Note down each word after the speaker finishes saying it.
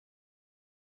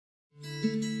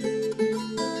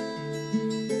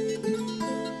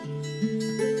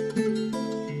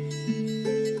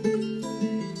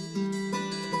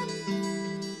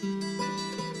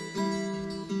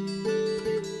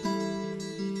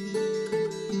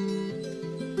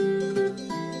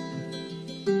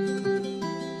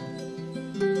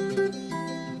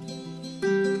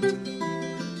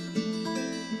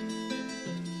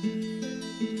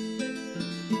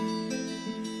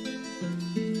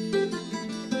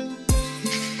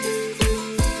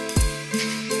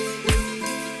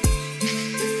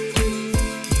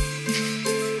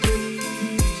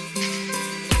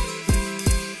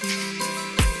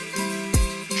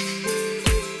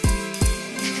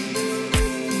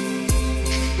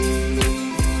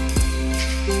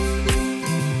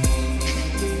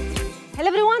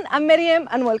I'm Miriam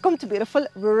and welcome to beautiful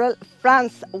rural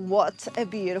France. What a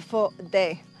beautiful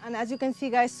day. And as you can see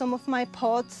guys, some of my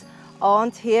pots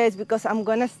aren't here. It's because I'm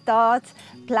gonna start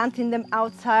planting them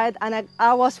outside, and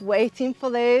I was waiting for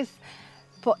this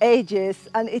for ages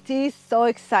and it is so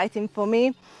exciting for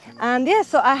me. And yeah,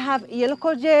 so I have yellow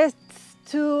courgettes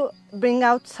to bring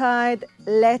outside,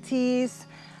 lettuce,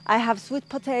 I have sweet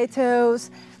potatoes.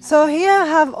 So here I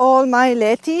have all my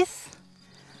lettuce.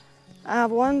 I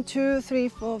have 1, 2, 3,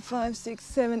 4, 5, 6,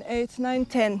 7, 8, 9,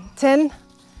 10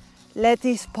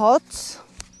 lettuce pots,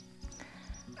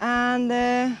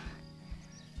 and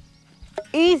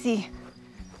easy.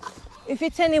 If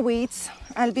it's any weeds,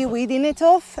 I'll be weeding it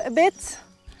off a bit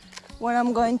where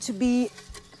I'm going to be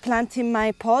planting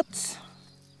my pots.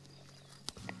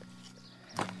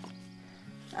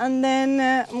 And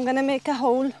then I'm gonna make a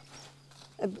hole,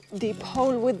 a deep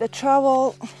hole with the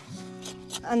trowel.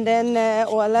 And then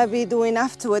what I'll be doing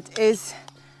afterwards is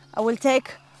I will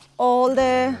take all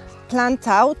the plant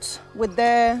out with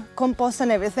the compost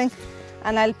and everything,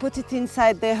 and I'll put it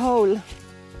inside the hole.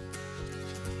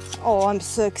 Oh, I'm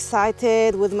so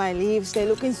excited with my leaves. They're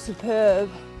looking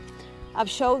superb. I've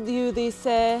showed you this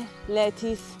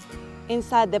lettuce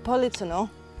inside the polytunnel.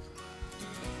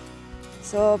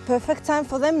 So perfect time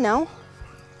for them now.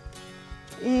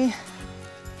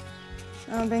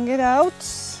 I'll bring it out.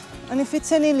 And if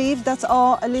it's any leaf that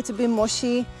are a little bit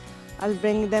mushy, I'll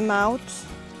bring them out,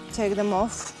 take them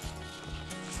off.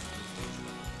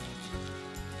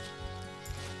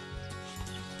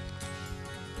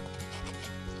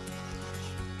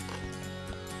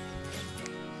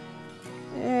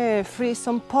 Free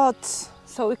some pots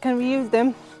so we can reuse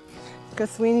them,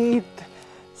 because we need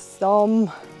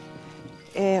some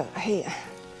air here.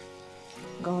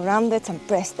 Go around it and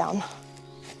press down.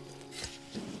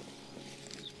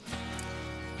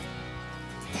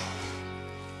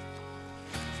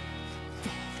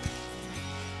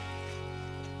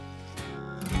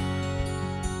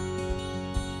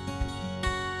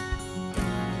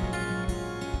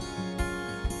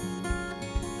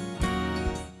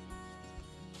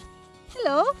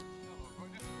 Hello.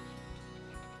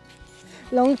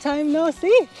 Long time no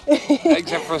see.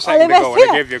 Except for a second ago when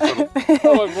I gave you a cuddle.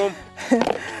 Hello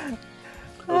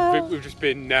everyone. We've just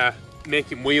been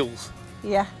making wheels.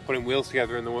 Yeah. Putting wheels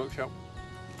together in the workshop.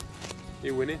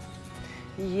 You winning?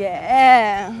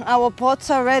 Yeah. Our pots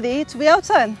are ready to be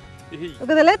outside. Look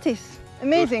at the lettuce.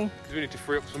 Amazing. Because we need to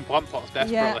free up some plant pots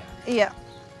desperately. Yeah.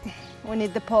 We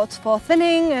need the pots for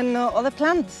thinning and other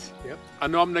plants. Yep. I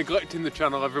know I'm neglecting the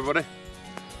channel, everybody,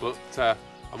 but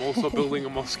I'm also building a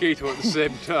mosquito at the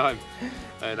same time.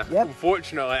 And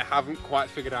unfortunately, I haven't quite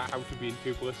figured out how to be in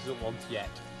two places at once yet.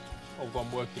 Although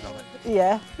I'm working on it.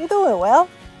 Yeah, you're doing well.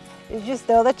 It's just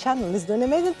the other channel is doing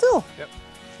amazing too. Yep.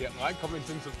 Yeah, like, comment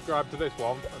and subscribe to this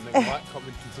one, and then like,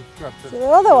 comment and subscribe to the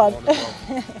other one. As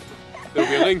well. There'll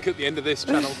be a link at the end of this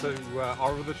channel to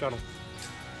our other channel.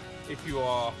 If you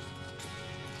are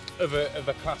of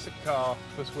a classic car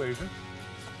persuasion.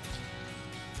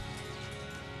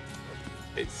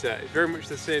 It's very much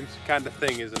the same kind of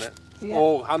thing, isn't it? Yeah.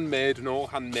 All handmade and all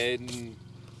handmade and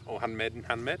all handmade and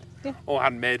handmade? Yeah. All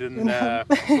handmade and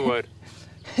what's the word?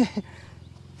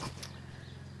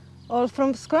 All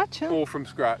from scratch, huh? All from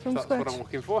scratch, that's what I'm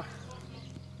looking for.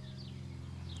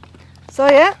 So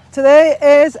yeah, today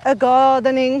is a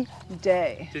gardening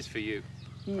day. It is for you.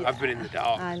 Yeah. I've been in the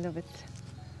dark. I love it.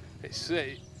 It's,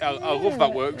 I love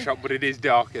that workshop, but it is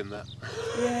dark in there.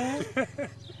 Yeah.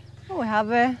 Oh, we have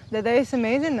the day is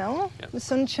amazing now. Yep. The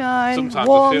sunshine, sometimes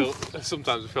warmth. I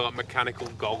feel like mechanical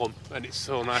Gollum, and it's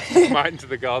so nice to come out into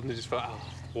the garden and just feel, oh,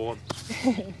 warm.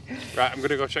 Right, I'm going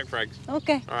to go check for eggs.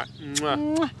 Okay. All right.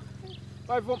 Mwah. Mwah.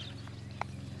 Bye, everyone.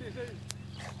 See you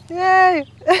soon.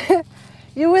 Yay!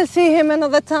 You will see him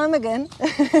another time again.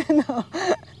 No.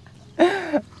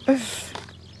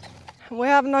 We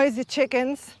have noisy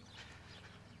chickens.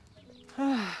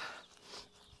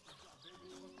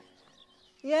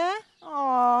 Yeah?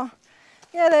 Oh,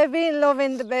 yeah, they've been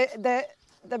loving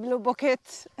the blue bucket.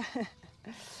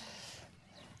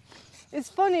 It's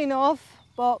funny enough,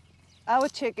 but our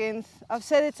chickens, I've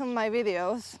said it on my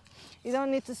videos, you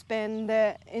don't need to spend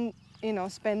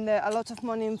spend a lot of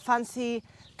money in fancy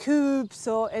cubes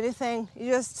or anything.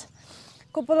 You just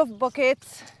a couple of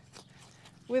buckets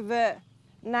with a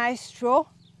nice straw,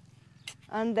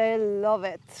 and they love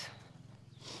it.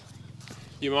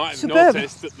 You might have Superb.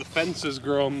 noticed that the fence has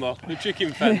grown though, the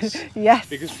chicken fence. Yes.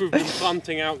 Because we've been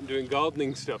planting out and doing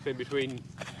gardening stuff in between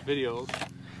videos.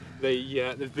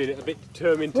 They've been a bit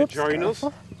determined to join us.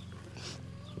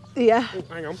 Yeah. Oh,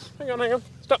 hang on.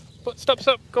 Stop,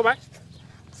 go back.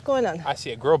 What's going on? I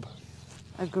see a grub.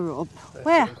 A grub. I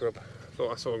Where? see a grub.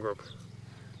 Thought I saw a grub.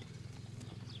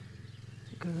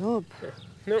 Grub.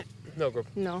 No grub.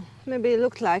 No, maybe it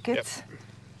looked like it. Yep.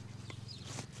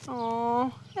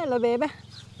 Oh, hello, baby.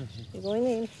 You're going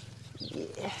in.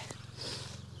 Yeah.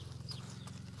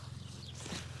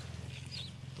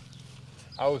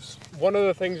 One of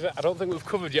the things that I don't think we've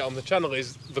covered yet on the channel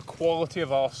is the quality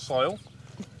of our soil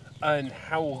and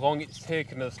how long it's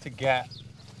taken us to get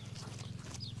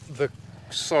the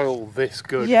soil this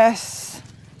good. Yes.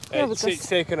 Yeah, It's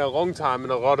taken a long time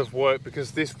and a lot of work because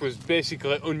this was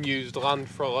basically unused land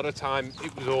for a lot of time.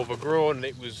 It was overgrown and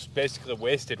it was basically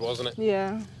wasted, wasn't it?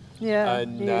 Yeah, yeah.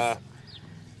 And yes.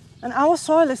 And our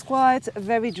soil is quite a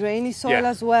very drainy soil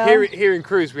as well. Here in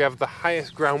Cruz we have the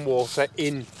highest groundwater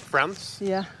in France.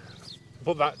 Yeah.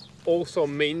 But that also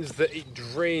means that it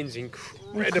drains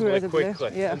incredibly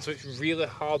quickly. Yeah. And so it's really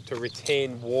hard to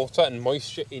retain water and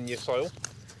moisture in your soil.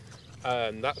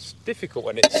 And that's difficult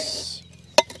when it's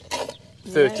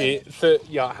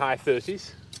high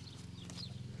 30s.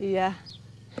 Yeah.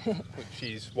 Which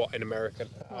is what in American?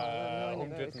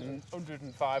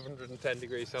 105, 110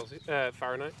 degrees Celsius,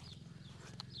 Fahrenheit.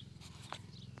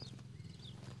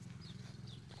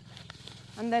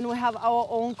 And then we have our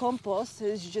own compost.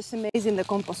 It's just amazing the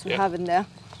compost we have in there.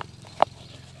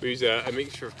 We use a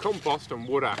mixture of compost and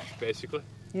wood ash, basically.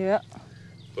 Yeah.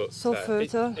 But so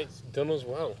fertile. It's done as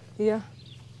well. Yeah.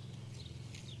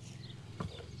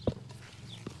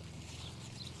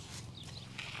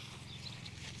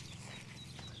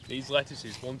 These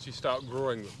lettuces, once you start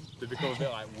growing them, they become a bit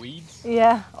like weeds.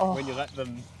 Yeah. Oh. When you let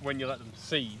them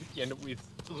seed, you end up with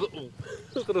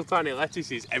little tiny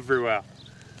lettuces everywhere,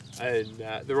 and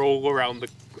they're all around the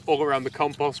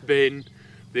compost bin.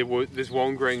 There's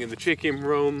one growing in the chicken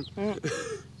run.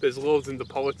 There's loads in the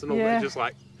polytunnel. Yeah. They're just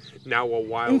like now a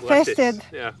wild infested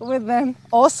lettuce. with them.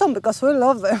 Awesome, because we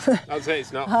love them. I'd say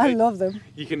it's not. I love them.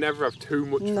 You can never have too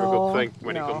much for a good thing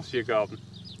when it comes to your garden,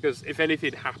 because if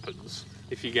anything happens,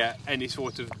 if you get any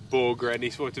sort of bug or any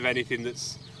sort of anything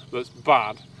that's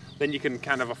bad, then you can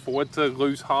kind of afford to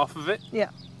lose half of it.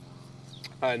 Yeah.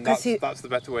 And that's the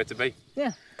better way to be.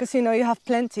 Yeah, because you have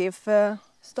plenty of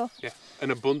stuff. Yeah,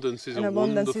 an abundance is a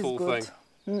wonderful thing.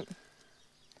 Mm.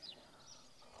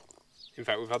 In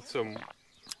fact, we've had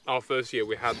our first year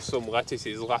we had some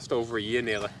lettuces last over a year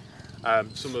nearly.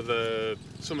 Some of the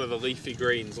leafy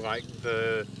greens like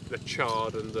the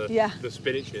chard and the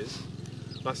spinaches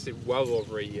lasted well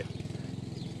over a year.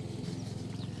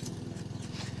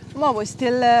 Well,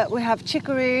 we have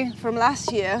chicory from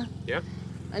last year. Yeah.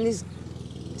 And it's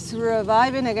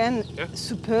reviving again. Yeah.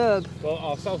 Superb. Well,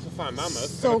 our salsify mammoth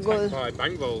so got good attacked by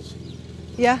bangvols.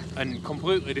 Yeah. And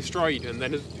completely destroyed. And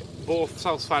then both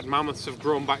salsified mammoths have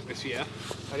grown back this year,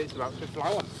 and it's about to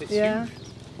flower. It's huge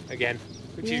again,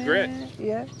 which is great.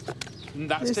 Yeah. And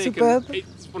that's superb.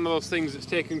 It's one of those things that's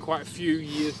taken quite a few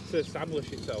years to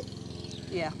establish itself.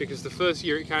 Yeah. Because the first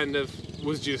year it kind of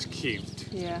was just cute.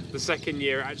 Yeah. The second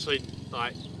year actually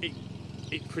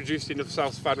it produced enough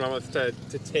salsified mammoth to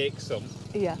take some.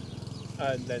 Yeah.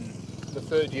 And then the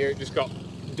third year it just got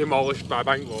demolished by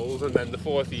bangvols, and then the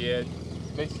fourth year,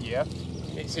 this year,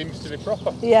 it seems to be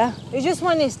proper. Yeah. It's just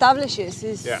when it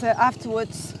establishes,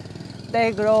 afterwards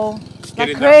they grow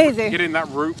like crazy. Getting that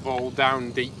root ball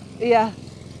down deep. Yeah.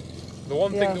 The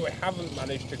one thing that we haven't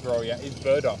managed to grow yet is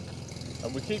burdock.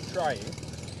 And we keep trying,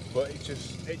 but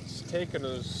it's taken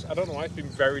us, I don't know why it's been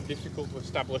very difficult to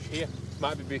establish here.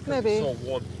 Might be because it's so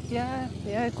warm. Yeah,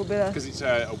 it could be that. Because it's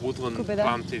a woodland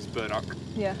plant is burdock.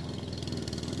 Yeah.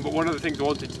 But one of the things I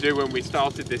wanted to do when we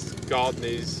started this garden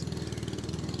is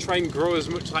try and grow as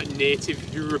much like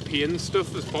native European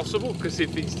stuff as possible, because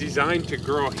if it's designed to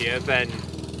grow here, then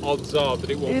odds are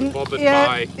that it won't be bothered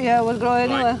by we'll grow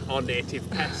anywhere. Like our native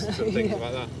pests and things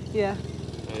like that. Yeah.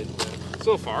 And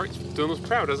so far it's done us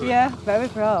proud, hasn't it? Yeah, very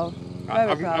proud.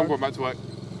 I'm going back to work.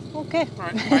 Okay. All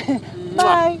right,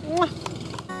 bye. Bye.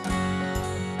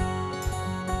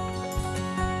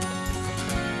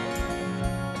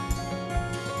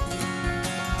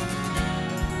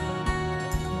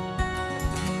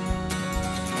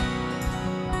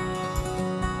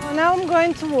 now I'm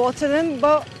going to water them,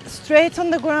 but straight on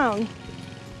the ground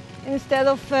instead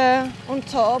of on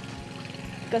top,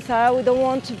 because we don't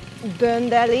want to burn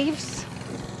their leaves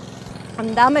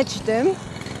and damage them.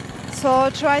 So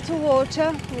try to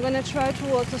water. I'm going to try to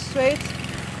water straight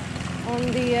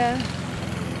on the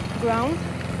ground.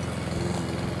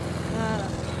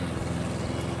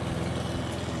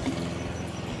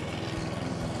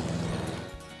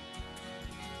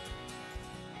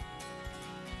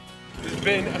 There's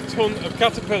been a ton of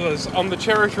caterpillars on the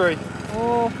cherry tree.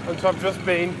 Oh. And so I've just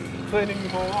been cleaning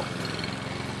them all off.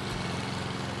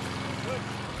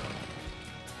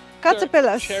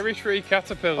 Caterpillars? Cherry tree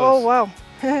caterpillars. Oh wow.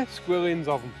 Squillions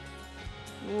of them.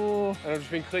 Oh. And I've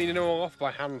just been cleaning them all off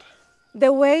by hand.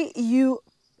 The way you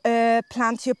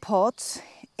plant your pots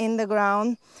in the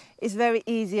ground is very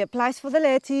easy. It applies for the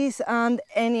lettuce and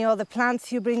any other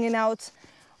plants you're bringing out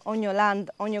on your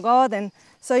land, on your garden.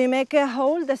 So you make a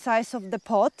hole the size of the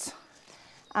pot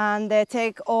and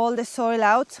take all the soil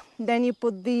out. Then you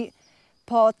put the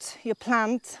pot, your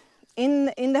plant, in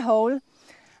the hole,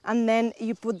 and then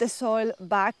you put the soil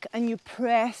back and you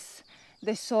press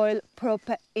the soil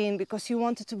proper in, because you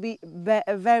want it to be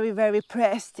very, very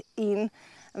pressed in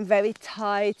and very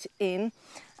tight in.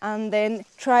 And then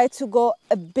try to go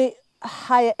a bit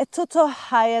higher, a total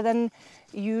higher than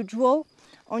usual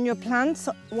on your plants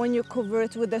when you cover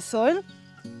it with the soil,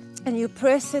 and you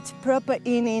press it proper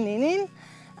in.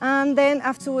 And then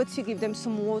afterwards you give them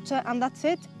some water, and that's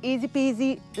it. Easy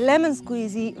peasy, lemon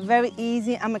squeezy, very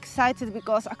easy. I'm excited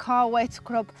because I can't wait to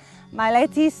crop my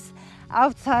lettuce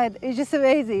outside. It's just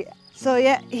amazing. So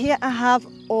yeah, here I have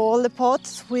all the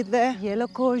pots with the yellow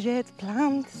courgette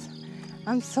plants.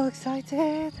 I'm so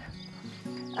excited.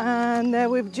 And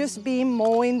we've just been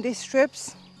mowing these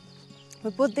strips.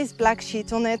 We put this black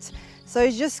sheet on it, so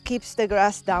it just keeps the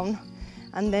grass down.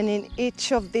 And then in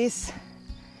each of these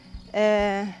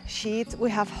sheet we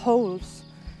have holes,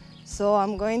 so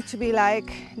I'm going to be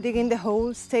like digging the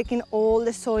holes, taking all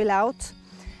the soil out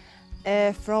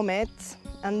from it,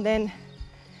 and then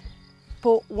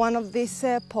put one of these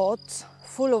pots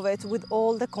full of it with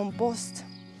all the compost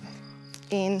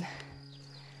in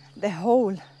the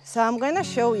hole. So I'm going to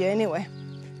show you anyway.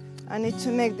 I need to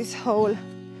make this hole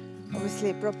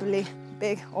obviously properly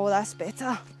big. Oh, that's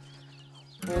better.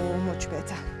 Oh, much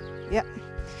better. Yeah.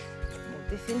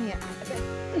 This in here.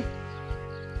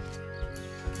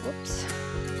 Whoops.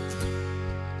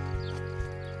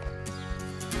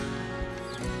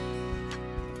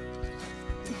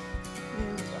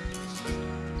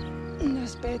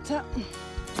 That's better.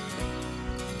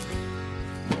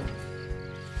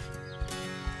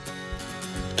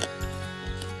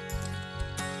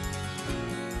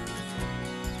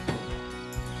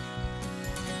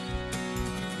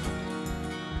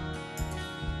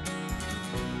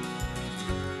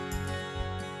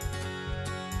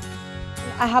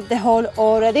 I have the hole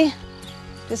already,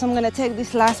 because I'm going to take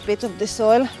this last bit of the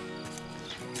soil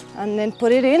and then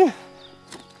put it in.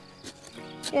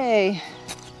 Yay!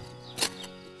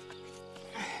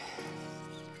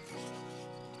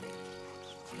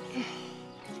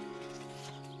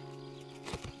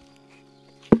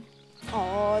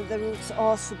 Oh, the roots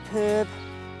are superb.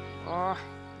 Oh,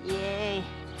 yay!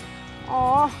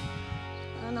 Oh,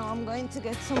 and now I'm going to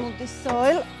get some of this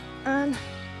soil and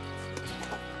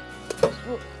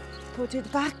put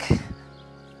it back.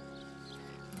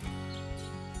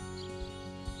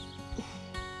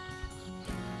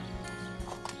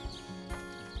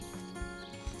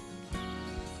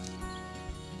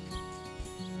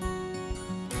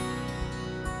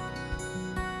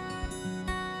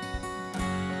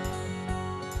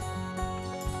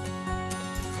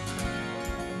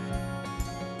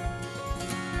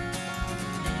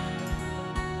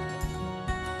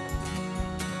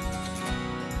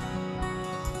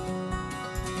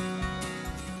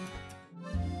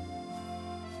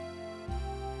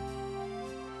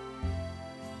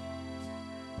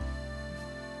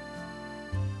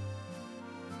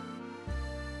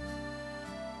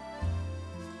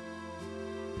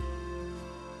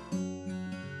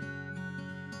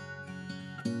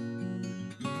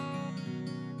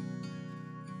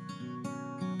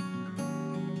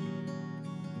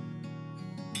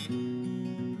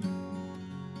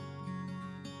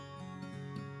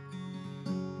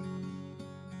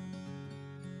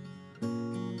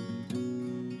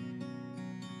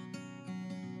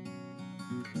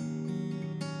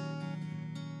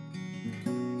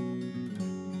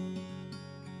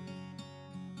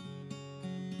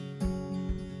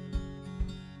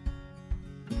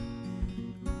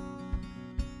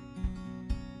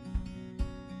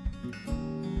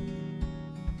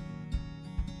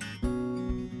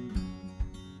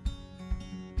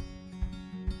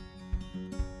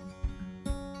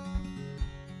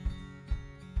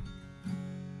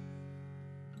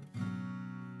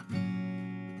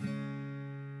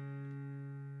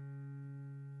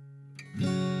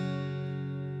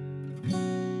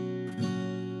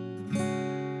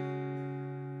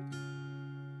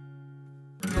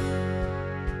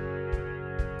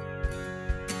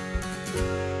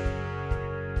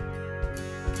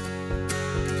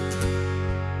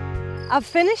 I've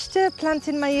finished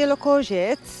planting my yellow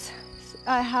courgettes.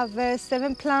 I have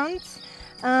 7 plants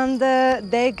and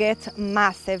they get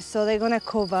massive, so they're gonna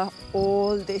cover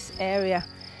all this area.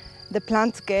 The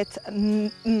plants get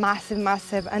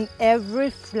massive, and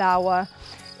every flower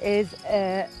is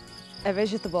a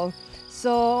vegetable.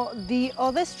 So the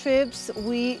other strips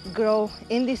we grow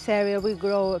in this area, we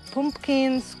grow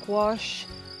pumpkins, squash,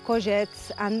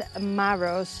 courgettes and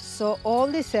marrows. So all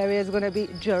this area is going to be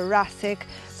Jurassic.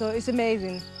 So it's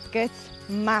amazing. It gets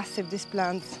massive, these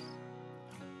plants.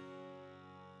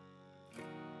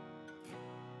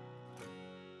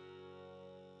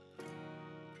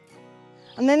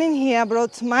 And then in here I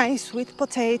brought my sweet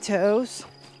potatoes.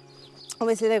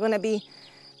 Obviously they're going to be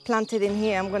planted in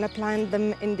here. I'm going to plant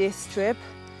them in this strip.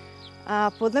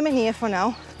 Put them in here for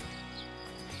now.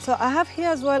 So I have here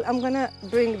as well, I'm going to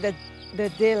bring the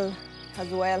dill as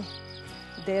well.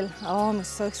 Dill. Oh, I'm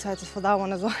so excited for that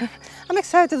one as well. I'm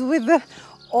excited with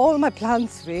all my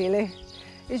plants, really.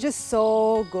 It's just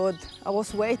so good. I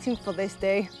was waiting for this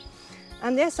day.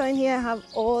 And yes, so in here I have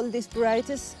all these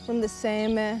varieties from the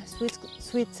same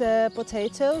sweet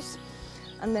potatoes.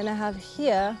 And then I have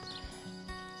here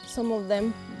some of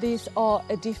them. These are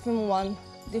a different one,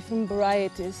 different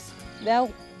varieties. They're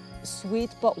sweet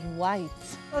but white.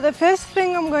 So the first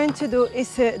thing I'm going to do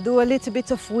is do a little bit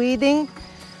of weeding.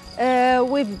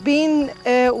 We've been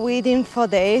weeding for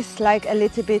days, like a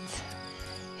little bit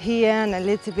here and a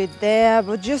little bit there,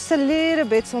 but just a little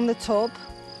bit on the top,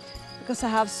 because I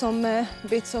have some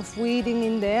bits of weeding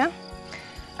in there.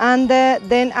 And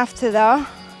then after that,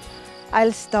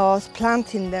 I'll start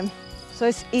planting them. So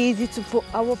it's easy to put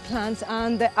our plants,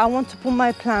 and I want to put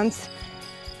my plants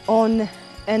on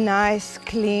a nice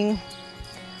clean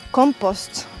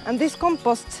compost. And this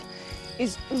compost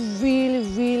is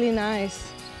really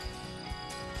nice.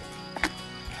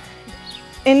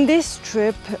 In this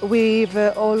strip, we've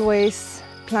always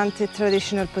planted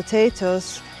traditional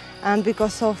potatoes, and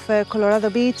because of Colorado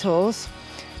beetles,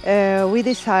 we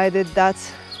decided that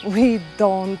we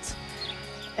don't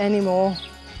anymore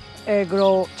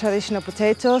grow traditional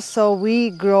potatoes. So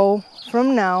we grow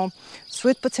from now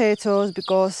sweet potatoes,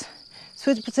 because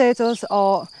sweet potatoes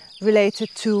are related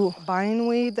to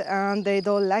bindweed and they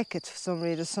don't like it for some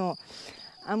reason. So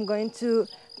I'm going to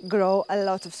grow a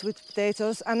lot of sweet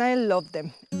potatoes, and I love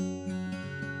them.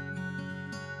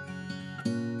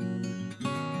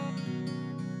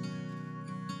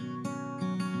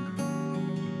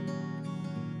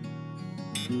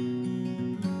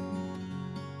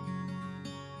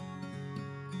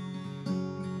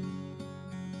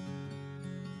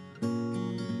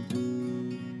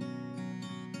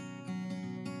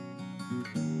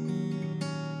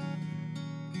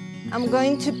 I'm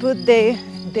going to put the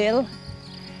dill.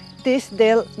 This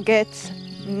dill gets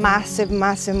massive.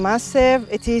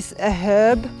 It is a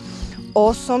herb,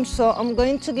 awesome. So I'm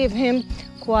going to give him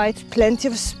quite plenty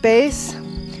of space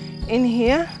in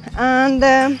here. And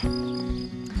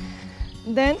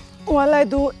then what I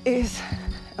do is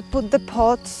I put the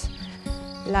pots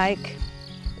like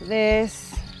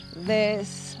this,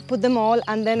 put them all,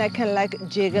 and then I can like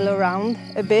jiggle around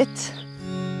a bit.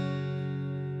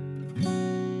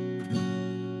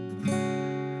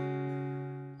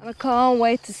 I can't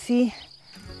wait to see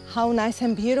how nice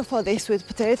and beautiful these sweet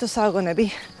potatoes are going to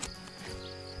be.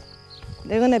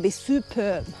 They're going to be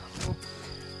superb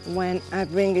when I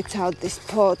bring it out this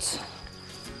pot.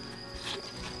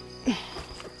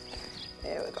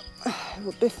 There we go. It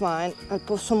will be fine. I'll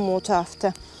put some water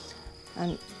after,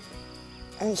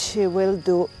 and she will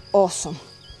do awesome.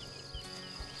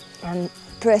 And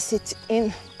press it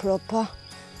in proper.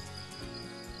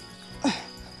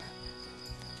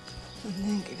 And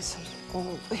then give it some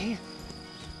over here.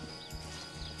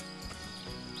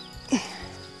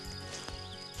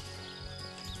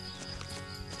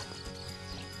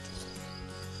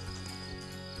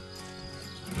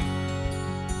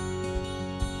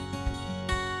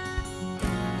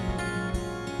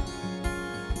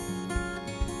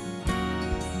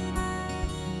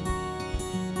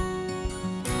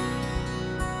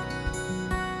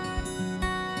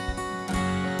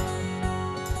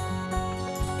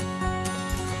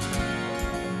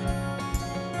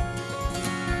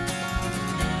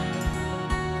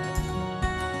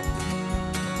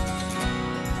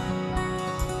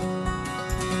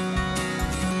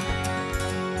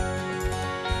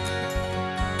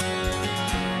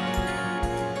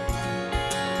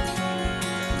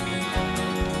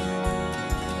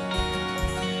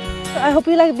 I hope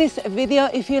you liked this video.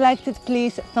 If you liked it,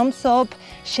 please thumbs up,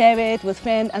 share it with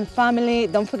friends and family.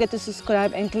 Don't forget to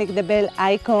subscribe and click the bell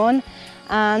icon.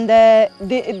 and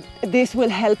this will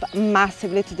help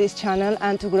massively to this channel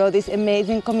and to grow this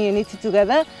amazing community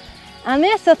together. And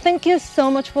yeah, so thank you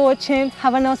so much for watching.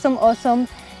 Have an awesome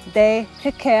day.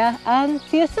 Take care and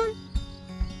see you soon.